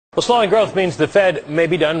Well, slowing growth means the Fed may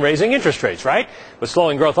be done raising interest rates, right? But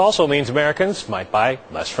slowing growth also means Americans might buy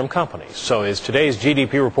less from companies. So is today's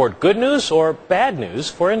GDP report good news or bad news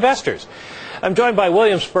for investors? I'm joined by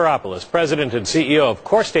William Spiropoulos, President and CEO of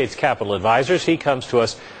CoreStates Capital Advisors. He comes to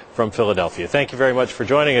us from Philadelphia. Thank you very much for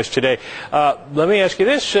joining us today. Let me ask you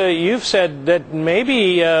this. You've said that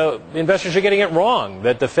maybe investors are getting it wrong,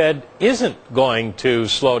 that the Fed isn't going to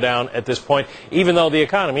slow down at this point, even though the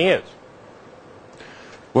economy is.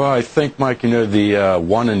 Well, I think, Mike, the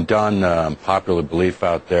one-and-done popular belief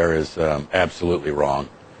out there is absolutely wrong.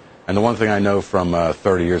 And the one thing I know from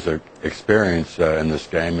 30 years of experience in this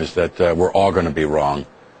game is that we're all going to be wrong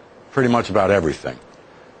pretty much about everything.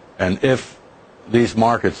 And if these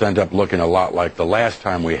markets end up looking a lot like the last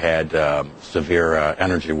time we had severe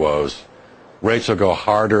energy woes, rates will go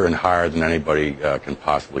harder and higher than anybody can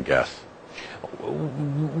possibly guess.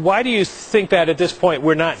 Why do you think that at this point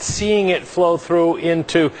we're not seeing it flow through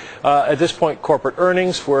into, at this point, corporate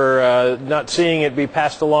earnings? We're not seeing it be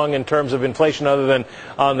passed along in terms of inflation other than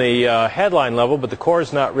on the headline level, but the core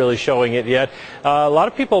is not really showing it yet. A lot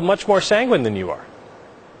of people much more sanguine than you are.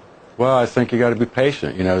 Well, I think you got to be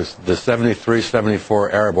patient. You know, the 73,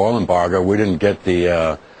 74 Arab oil embargo, we didn't get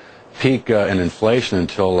the peak in inflation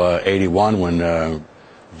until 81 when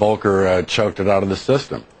Volcker choked it out of the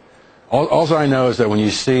system. All I know is that when you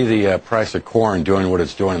see the price of corn doing what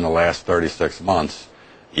it's doing in the last 36 months,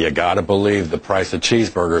 you got to believe the price of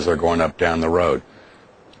cheeseburgers are going up down the road.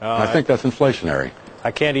 I think that's inflationary.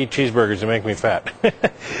 I can't eat cheeseburgers; they make me fat.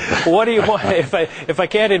 What do you want? If I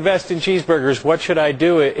can't invest in cheeseburgers, what should I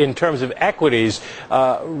do in terms of equities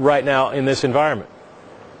right now in this environment?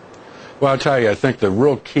 Well, I'll tell you, I think the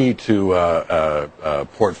real key to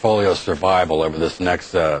portfolio survival over this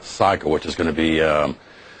next cycle, which is going to be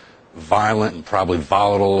violent and probably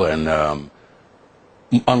volatile and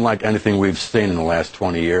unlike anything we've seen in the last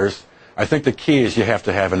 20 years. I think the key is you have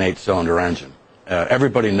to have an 8-cylinder engine.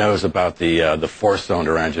 Everybody knows about the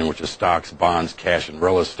 4-cylinder engine, which is stocks, bonds, cash, and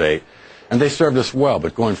real estate, and they served us well.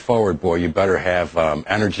 But going forward, boy, you better have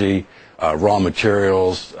energy, raw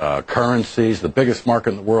materials, currencies, the biggest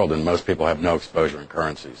market in the world, and most people have no exposure in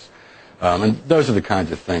currencies. And those are the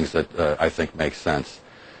kinds of things that I think make sense.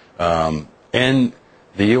 And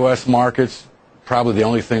the U.S. markets, probably the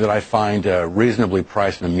only thing that I find reasonably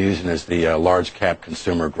priced and amusing is the large cap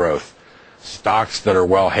consumer growth. Stocks that are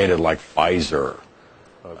well hated like Pfizer,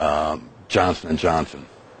 Johnson & Johnson.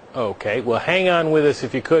 Okay, well, hang on with us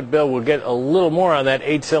if you could, Bill. We'll get a little more on that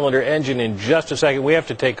 8-cylinder engine in just a second. We have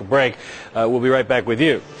to take a break. We'll be right back with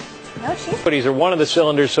you. No, Equities are one of the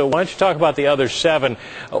cylinders, so why don't you talk about the other 7?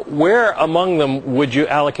 Where among them would you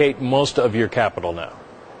allocate most of your capital now?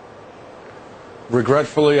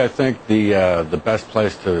 Regretfully, I think the best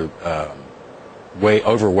place to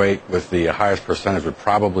overweight with the highest percentage would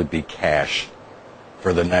probably be cash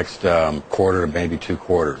for the next quarter, maybe 2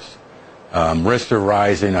 quarters. Risks are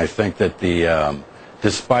rising. I think that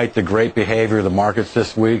despite the great behavior of the markets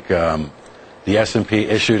this week, the S&P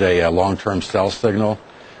issued a long-term sell signal.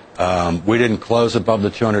 We didn't close above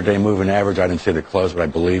the 200-day moving average. I didn't see the close, but I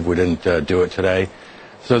believe we didn't do it today.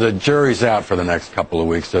 So the jury's out for the next couple of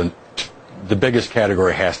weeks. So the biggest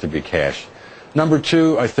category has to be cash. Number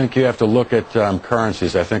 2, I think you have to look at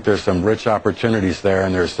currencies. I think there's some rich opportunities there,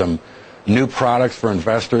 and there's some new products for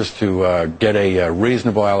investors to get a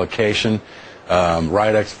reasonable allocation.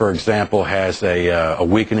 Ridex, for example, has a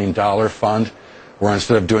weakening dollar fund, where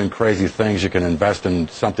instead of doing crazy things, you can invest in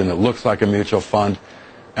something that looks like a mutual fund,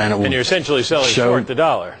 and it will. And you're essentially selling short the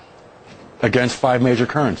dollar against 5 major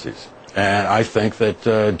currencies. And I think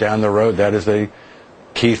that down the road, that is a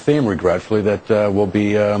key theme, regretfully, that will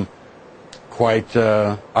be quite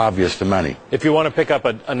obvious to many. If you want to pick up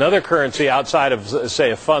another currency outside of,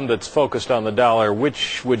 say, a fund that's focused on the dollar,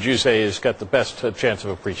 which would you say has got the best chance of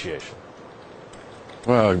appreciation?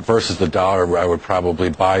 Well, versus the dollar, I would probably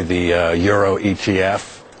buy the Euro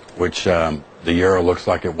ETF, which the Euro looks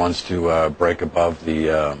like it wants to break above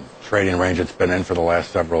the trading range it's been in for the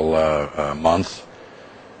last several months.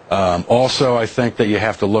 Also, I think that you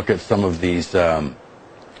have to look at some of these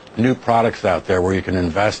new products out there where you can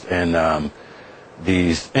invest in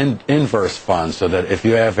these inverse funds, so that if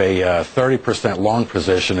you have a 30% long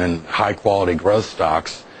position in high-quality growth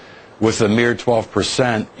stocks, with a mere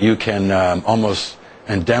 12%, you can almost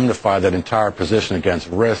indemnify that entire position against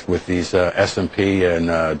risk with these S&P and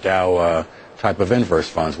Dow type of inverse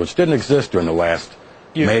funds, which didn't exist during the last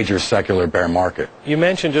major secular bear market. You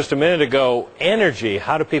mentioned just a minute ago energy.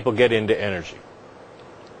 How do people get into energy?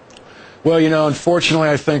 Well, unfortunately,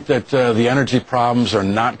 I think that the energy problems are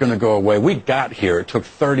not going to go away. We got here. It took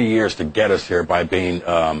 30 years to get us here by being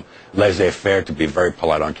laissez-faire, to be very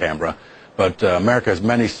polite on camera. But America has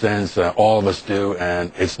many sins, all of us do,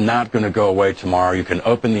 and it's not going to go away tomorrow. You can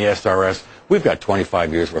open the SRS. We've got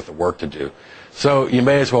 25 years worth of work to do. So you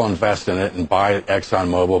may as well invest in it and buy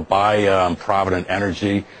ExxonMobil, buy Provident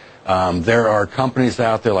Energy. There are companies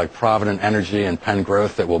out there like Provident Energy and Penn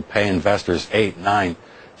Growth that will pay investors 8, 9,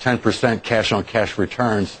 10% cash-on-cash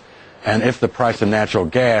returns. And if the price of natural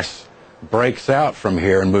gas breaks out from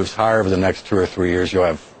here and moves higher over the next 2 or 3 years, you'll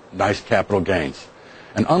have nice capital gains.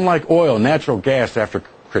 And unlike oil, natural gas after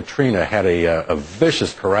Katrina had a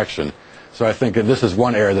vicious correction. So I think this is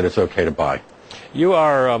one area that it's okay to buy. You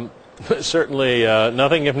are certainly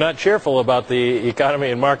nothing if not cheerful about the economy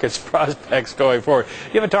and markets prospects going forward.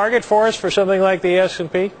 Do you have a target for us for something like the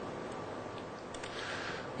S&P?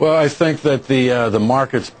 Well, I think that the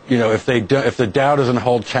markets, if the Dow doesn't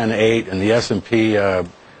hold 10.8 and the S&P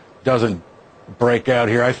doesn't break out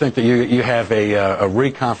here, I think that you have a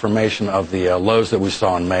reconfirmation of the lows that we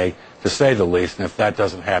saw in May, to say the least. And if that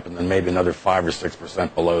doesn't happen, then maybe another 5 or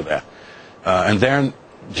 6% below that. And then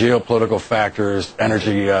geopolitical factors,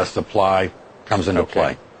 energy supply comes into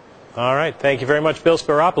play. All right. Thank you very much, Bill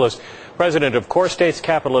Spiropoulos, president of CoreStates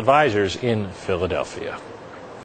Capital Advisors in Philadelphia.